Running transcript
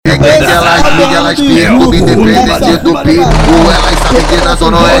elas ficam independente do pico. Elas sabem que na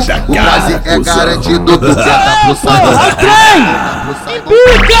zona oeste o prazer é garantido. Tu quer dar pro Saimon,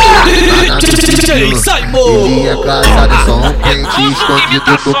 Saimon! ele é casado, só um pente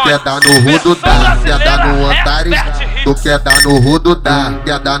escondido. Tu quer dar no Rodo, dá. Quer dar no Antares, tu quer dar no Rodo, dá.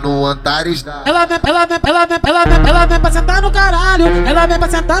 Quer dar no Antares, dá. Ela vem pra sentar no caralho. Ela vem pra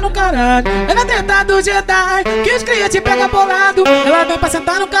sentar no caralho. Ela é treta do Jedi, que os clientes pegam bolado. Ela vem pra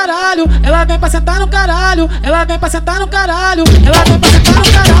sentar no caralho. Ela vem pra sentar no caralho. Ela vem pra sentar no caralho. Ela vem pra sentar no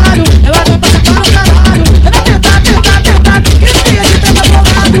caralho. Ela vem pra sentar no caralho. Ela é treta, que os clientes pegam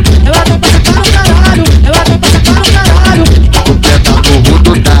bolado. Ela vem pra sentar no caralho. Ela vem pra sentar no caralho. Tu quer dar no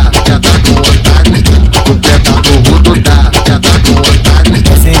Rodo, dá. Quer dar no Antares, dá. Tu quer dar no Rodo, dá. Quer dar no Antares,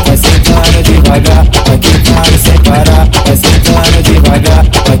 dá. Vai sentando devagar, vai quicando sem parar. Vai sentando devagar,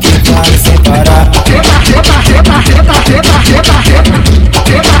 vai quicando sem parar.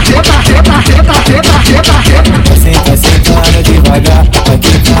 Vai sentando devagar, vai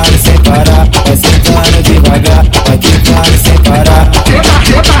quicando sem parar. Vai sentando devagar, vai quicando sem parar.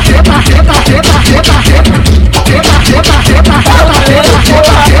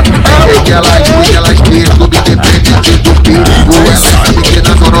 Que elas ficam independente do pico. Elas sabem que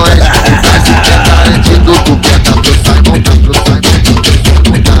na zona oeste o prazer é garantido. Tu quer dar pro Saimon, dá pro Saimon,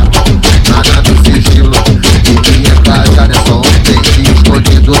 dá. Nada do sigilo, ele é casado, é só um pente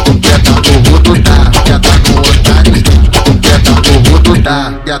escondido. Tu quer dar no Rodo, dá. Quer dar no Antares, dá. Tu quer dar no Rodo, dá.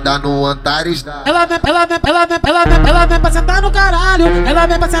 Quer dar no Antares, dá. Ela vem pra sentar no caralho. Ela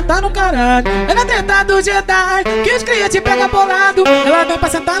vem pra sentar no caralho. Ela é treta do Jedi, que os clientes pegam bolado. Ela vem pra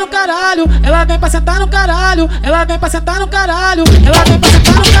sentar no caralho. Ela vem pra sentar no caralho. Ela vem pra sentar no caralho. Ela vem pra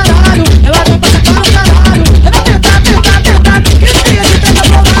sentar no caralho. Ela vem pra sentar no caralho. Ela é treta, que os clientes pegam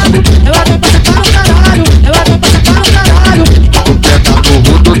bolado. Ela vem pra sentar no caralho. Ela vem pra sentar no caralho. Tu quer dar no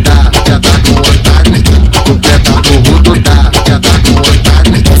Rodo, dá. Quer dar no Antares, dá. Tu quer dar no Rodo, dá. Quer dar no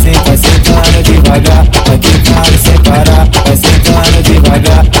Antares, dá. Vai sentando devagar, vai quicando sem parar. Vai sentando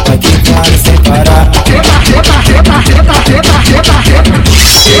devagar, vai quicando sem parar.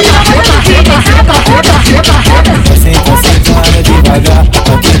 Vai sentando devagar,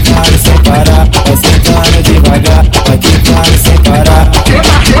 vai quicando sem parar. Vai sentando devagar.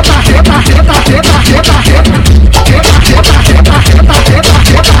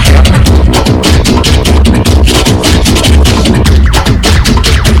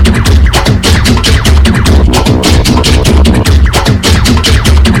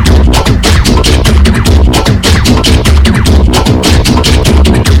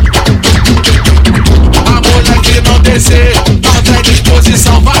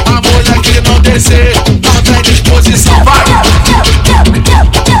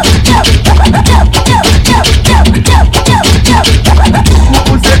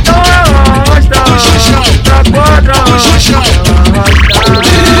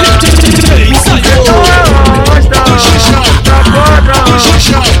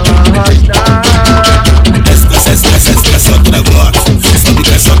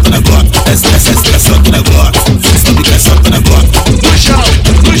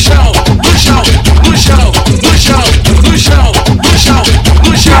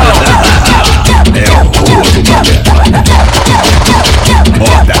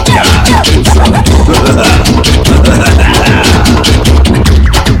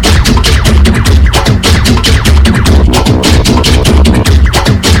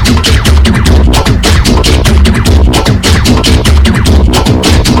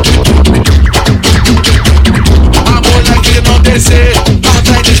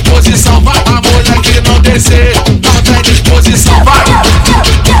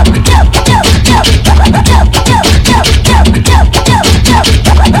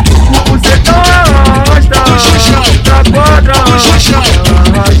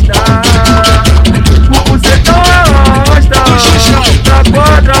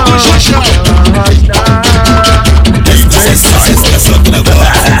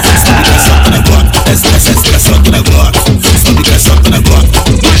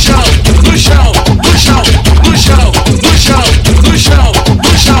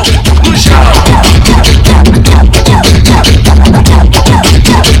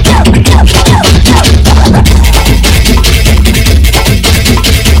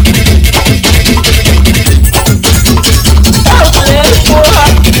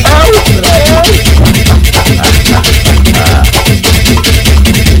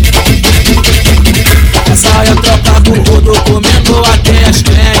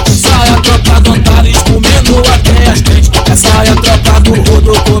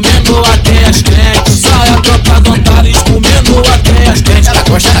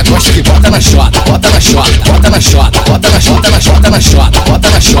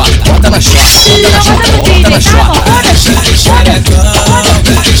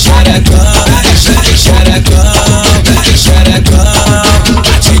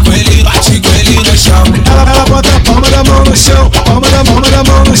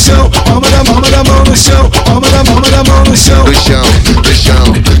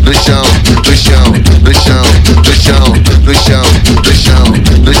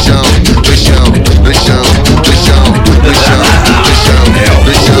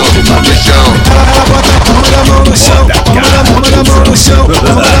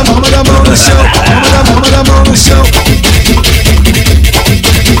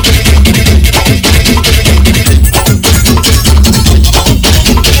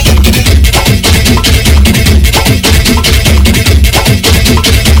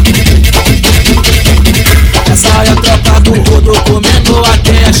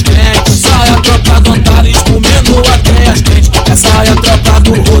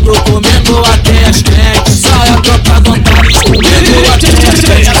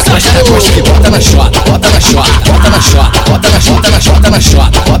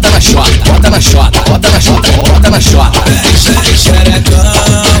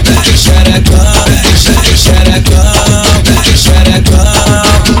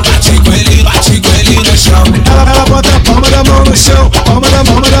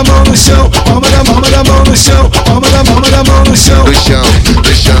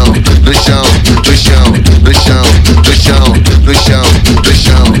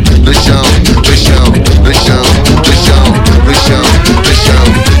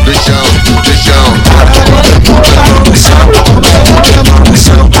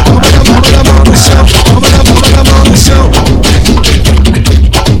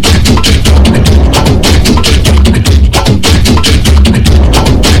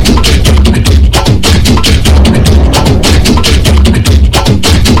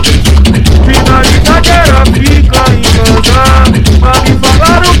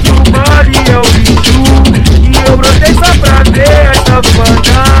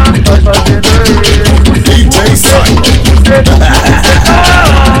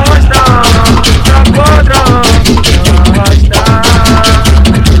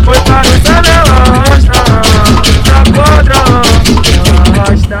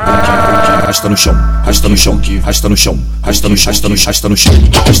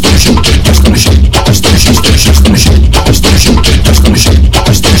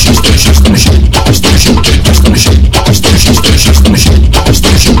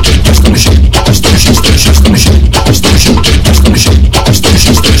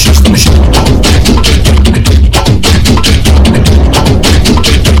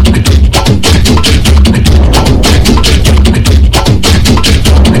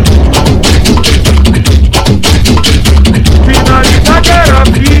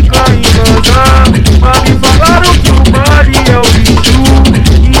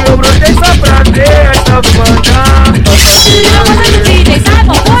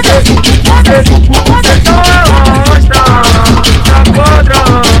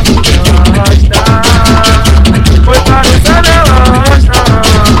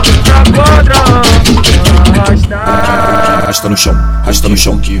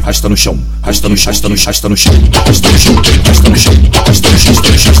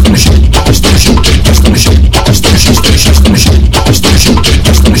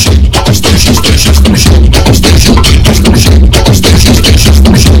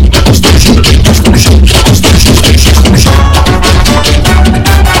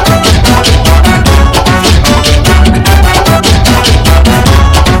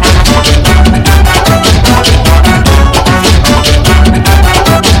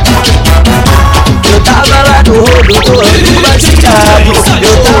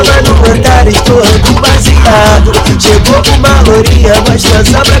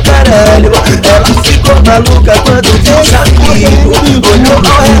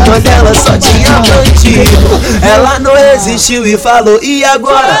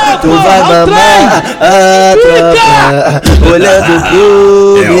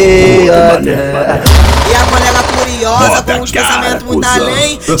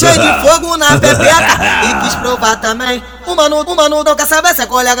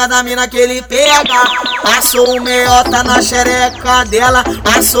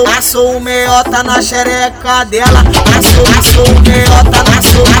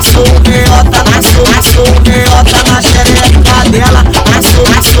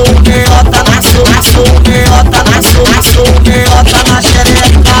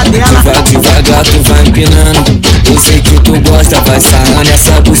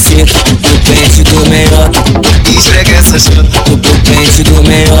 buceta, no pente do meiota. Esfrega essa chota, No pente do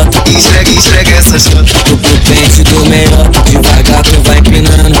meiota. esfrega essa chota. No pente do meiota. Devagar tu vai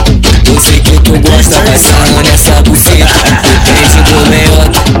empinando. Eu sei que tu gosta, vai sarrando essa buceta. No pente do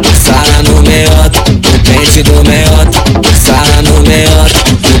meiota, sarra no meiota. No pente do meiota, sarra no meiota.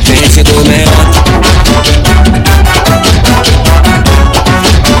 No pente do meiota.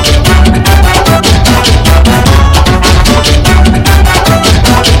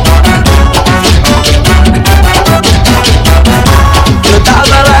 Eu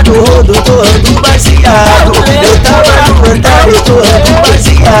tava lá no rodo todo baseado. Eu tava no Antares todo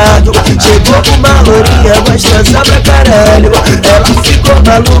baseado. Chegou com uma lourinha gostosa pra caralho. Ela ficou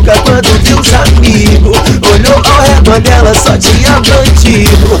maluca quando viu os amigos. Olhou ao redor dela, só tinha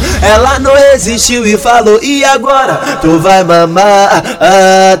bandido. Ela não resistiu e falou: e agora? Tu vai mamar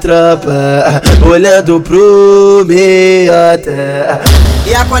a tropa, olhando pro meiota.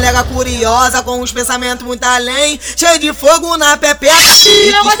 E a colega curiosa com os pensamentos muito além, cheio de fogo na pepeca.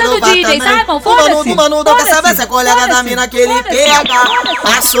 E não gosta do DJ, Saimon, foda-se. O mano não quer saber se é colega da mina que ele pega.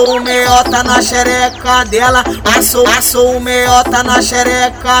 Assou o meiota na xereca dela. Assou o meiota na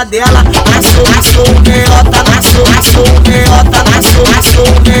xereca dela. Assou o meiota, assou o meiota, assou o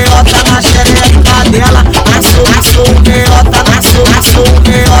meiota na xereca dela. Assou o meiota, assou o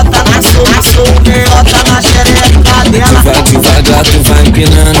meiota, assou o meiota na xereca dela. Devagar tu vai empinando.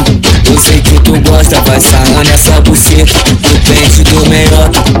 Eu sei que tu gosta, vai sarrando essa buceta. No pente do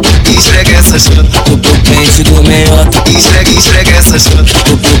meiota. Esfrega essa chota, No pente do meiota. esfrega essa chota.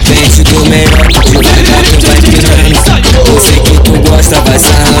 No pente do meiota. Devagar tu vai empinando. Eu sei que tu gosta, vai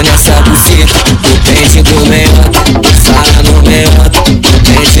sarrando essa buceta. No pente do meiota, sarra no meiota. No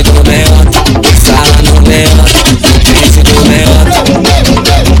pente do meiota, sarra no meiota. No pente do meiota.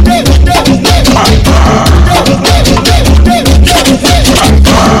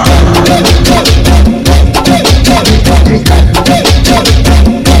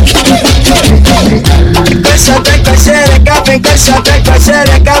 Encaixada com a xereca, vem encaixada com a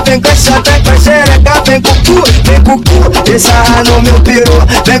xereca, vem encaixada com a xereca, vem com o cu, e sarra no meu peru,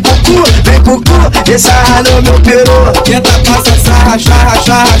 vem com o cu, e sarra no meu peru. Tenta passa sarra,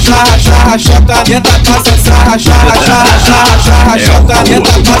 charra, choca. Tenta passa sarra, charra, choca.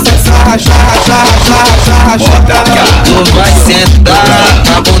 Tenta passa sarra, charra, choca. Tu vai sentar,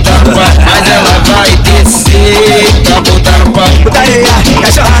 a bunda no pau, mas ela vai descer. A bunda no pau, Putaria,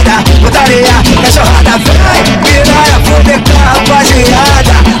 cachorrada, vai, piranha, fuder com a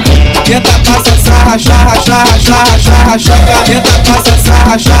rapaziada. Tenta passa sarra, charra, choca. Tenta passa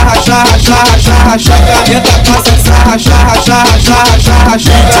sarra, charra, choca. Tenta passa sarra, charra, choca.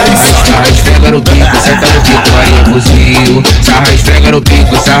 Sarra esfrega no pico, senta no pico, Maria fuzil. Sarra esfrega no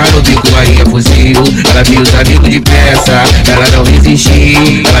pico, sarra no pico, Maria fuzil. Ela viu os amigos de peça, ela não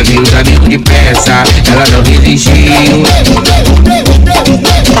resistiu. Ela viu os amigos de peça, ela não resistiu.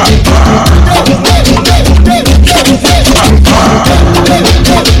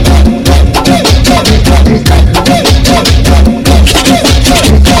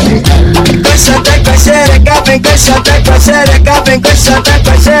 Encaixada com a xereca, vem encaixada com a xereca, vem encaixada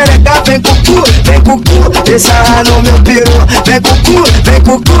com a xereca, vem com o cu, e sarra no meu peru, vem com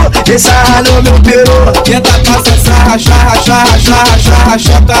o cu, e sarra no meu peru. Tenta passa sarra, charra,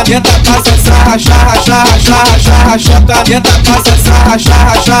 choca. Tenta passa sarra, charra, choca. Tenta passa sarra,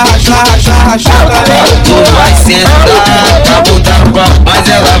 charra, choca. tu vai sentar, a bunda no pau, mas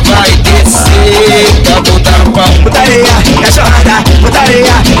ela vai descer. A bunda no pau, Putaria, cachorrada, vai,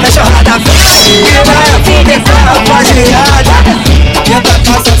 piranha, fuder com a rapaziada. Tenta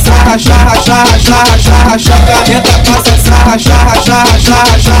passa sarra, charra, choca. Tenta passa sarra,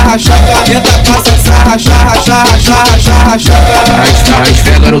 charra, choca. Tenta passa sarra, charra, choca. Sarra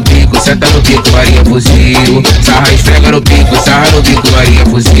esfrega no pico, senta no pico, Maria fuzil. Sarra esfrega no pico, sarra no pico, Maria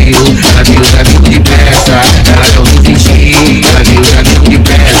fuzil. Ela viu os amigos de peça, ela não resistiu. Ela viu os amigos de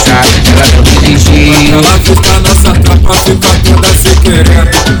peça, ela não resistiu. Ela fica nessa tropa, fica toda se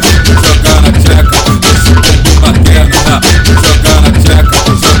querendo. Jogar na tcheca, deixa o bumbum batendo. Jogar na tcheca,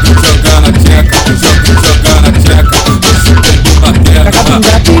 jogar na tcheca, jogar na tcheca, deixa o bumbum batendo.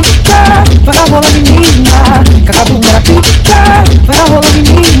 Cacabunda pica, vai na rola menina. Cacabunda pica, vai na rola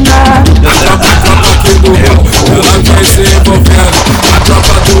menina. A tropa aqui do Rio, ela vem se envolvendo. A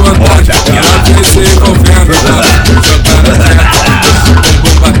tropa do Antares, ela vem se envolvendo. Jogar na tcheca, deixa o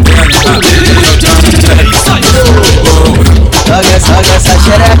bumbum batendo. Jogar na tcheca.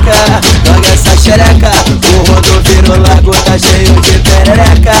 Joga essa xereca, o rodo virou lago, tá cheio de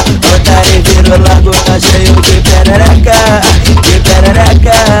perereca. Antares virou lago, tá cheio de perereca.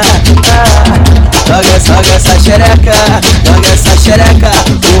 Joga essa xereca,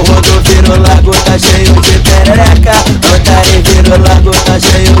 o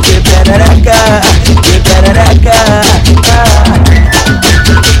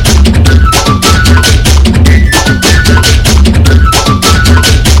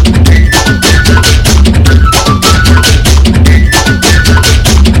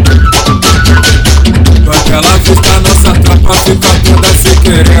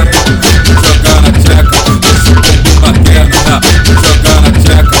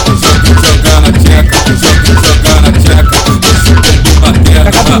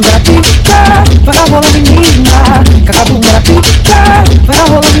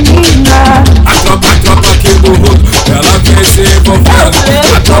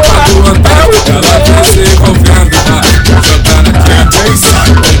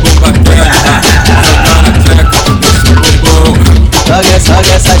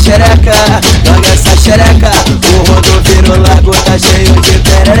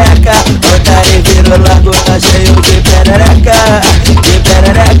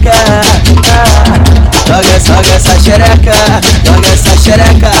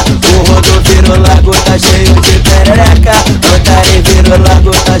do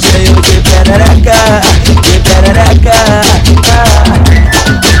lago tá cheio de perereca, de perereca.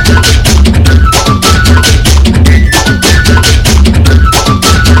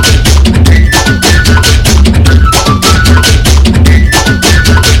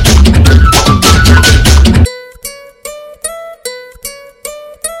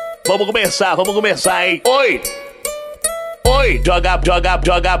 Vamos começar, hein? Oi! Oi! Joga.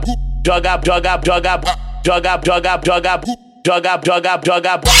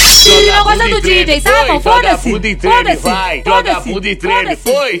 Ih, não gosta do DJ, Saimon, foda-se! Vai, joga bunda e treme,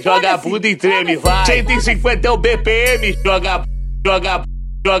 foi, joga bunda e treme, vai. 150 é o BPM, joga.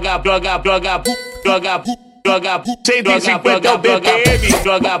 150 é o BPM,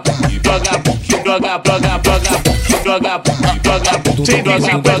 joga.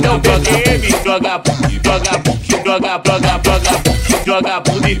 150 é o BPM, joga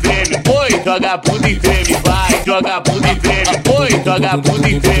bunda e treme, foi, joga bunda e treme, vai, joga bunda e treme, foi, joga bunda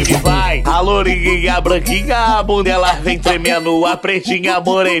e treme, vai. A lourinha, a branquinha, a bunda ela vem tremendo, a pretinha, a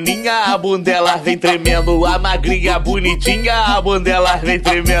moreninha, a bunda ela vem tremendo, a magrinha, a bonitinha, a bunda ela vem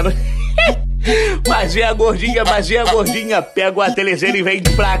tremendo. Magia gordinha, pega o atelizeiro e vem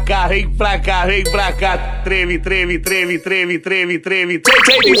pra cá, treme,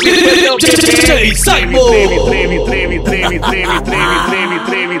 DJ Saimon, treme,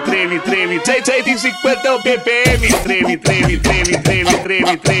 150 é o BPM, treme, 150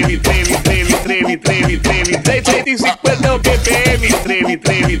 é o BPM,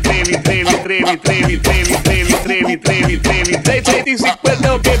 treme, 150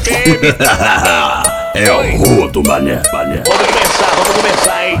 é o BPM. É o Rodo, mané. Vamos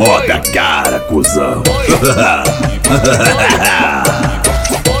começar, hein? Bota a cara, cuzão.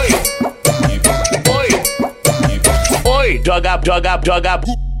 Oi, joga bunda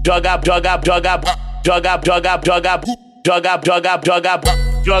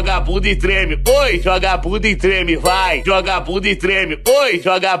e treme, oi, joga bunda e treme, vai, joga bunda e treme, oi,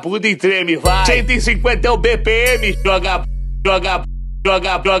 joga bunda e treme, vai. 150 é o BPM, joga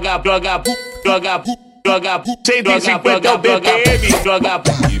 150 é o BPM,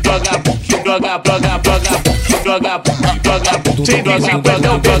 joga 150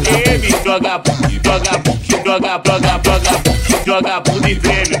 é o BPM, joga bunda e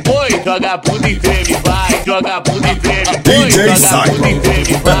treme, oi, joga bunda e treme, vai, joga bunda e treme, oi, joga bunda e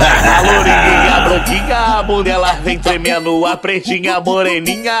treme, vai. A lourinha, a branquinha, a bunda ela vem tremendo, a pretinha, a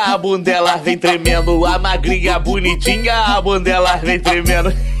moreninha, a bunda ela vem tremendo, a magrinha, a bonitinha, a bunda ela vem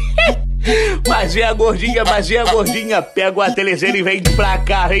tremendo. Magia gordinha, pega o atelizeiro e vem pra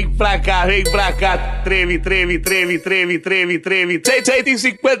cá, treme,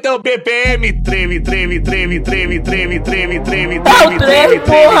 150 é o BPM, treme, 150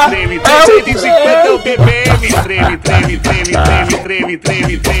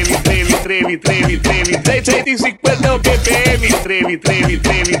 é o BPM, treme, 150 é o BPM,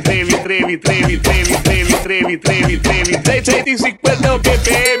 treme, 150 é o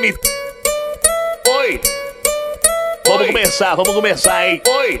BPM. Oi! Vamos começar, hein?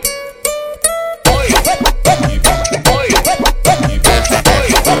 Oi!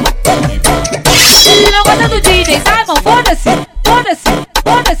 Ih, não gosta do DJ, Saimon, foda-se!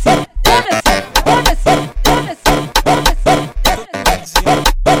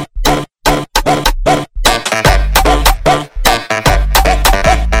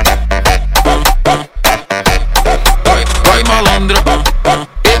 Vai malandra,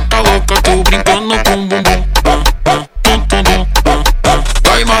 eita louca, tô brincando com bumbum.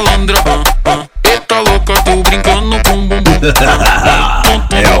 Vai malandra, eita louca, tô brincando com bumbum.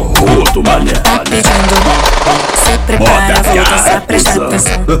 É o Rodo, mané. Tá pedindo, se prepara, vou dançar, presta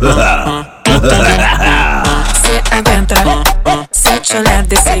atenção. Se aguenta, se te olhar,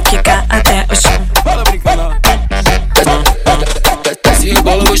 descer, quicar até o chão. Se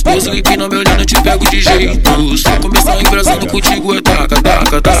rebola gostoso, empina meu olhando, te pego de jeito. Se começar embrasando contigo é taca.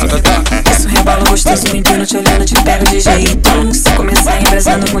 Isso rebola gostoso, empina te olhando, te pego de jeito. Se começar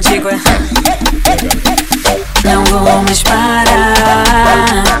embrasando contigo é... Não vou mais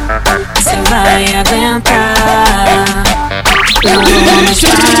parar, cê vai aguentar. Não vou mais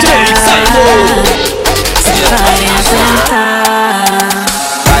parar, cê vai aguentar.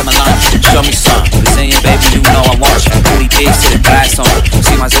 Vai malandro, show me some. Saying baby, you know I want you. Booty big, sit it back on.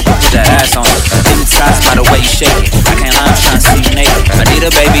 See my zipper, put that ass on. Hypnotized by the way you shake it. I can't lie, I'm tryna see you naked. I need a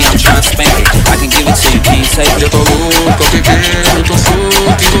baby, I'm tryna spank it. I can give it to you, can you take it? Eu tô louco, pequeno, tô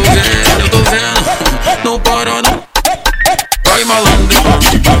solto, envolvendo, eu tô vendo. Não para não. Vai malandro,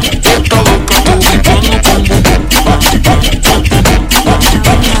 eita louca, tô brincando com bumbum. Eu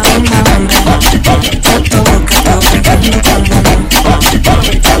tô louca, tô brincando com bumbum.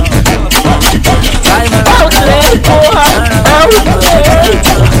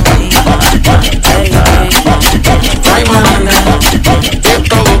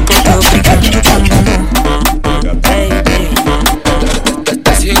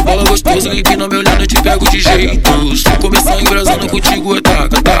 gostoso, empina me olhando, eu te pego de jeito. Se começar embrasando contigo, é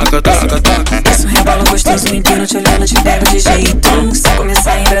taca, taca, taca, taca. Desce um rebalo gostoso, empina te olhando, eu te pego de jeito. Se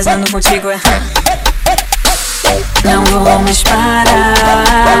começar embrasando contigo, é... Não vamos parar,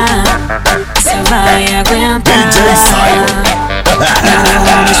 cê vai aguentar. DJ Saimon. Não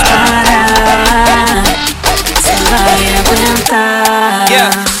vamos parar, cê vai aguentar.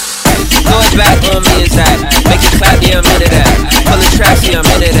 Yeah. Throw it back on me is that. Make it clap, yeah, I'm into that. Pull the tracks, yeah,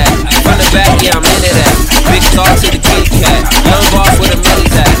 I'm into that. From the back, yeah, I'm into that. Big star to the Kit Kat. Young boss with a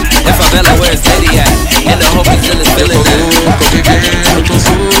millies at. If I'm Bella, where is Diddy at? And the hope is still feeling that. Tô vivendo, tô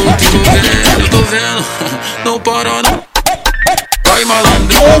solto, eu tô vendo. Não para não. Vai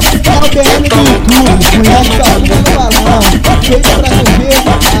malandro. Esse é o BM do YouTube, conhece a voz do balão, feito pra correr.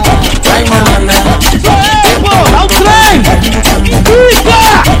 Vai malandro. Dá o trem!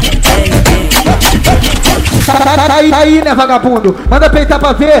 Tá aí, né, vagabundo? Manda peitar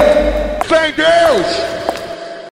pra ver. Sem Deus!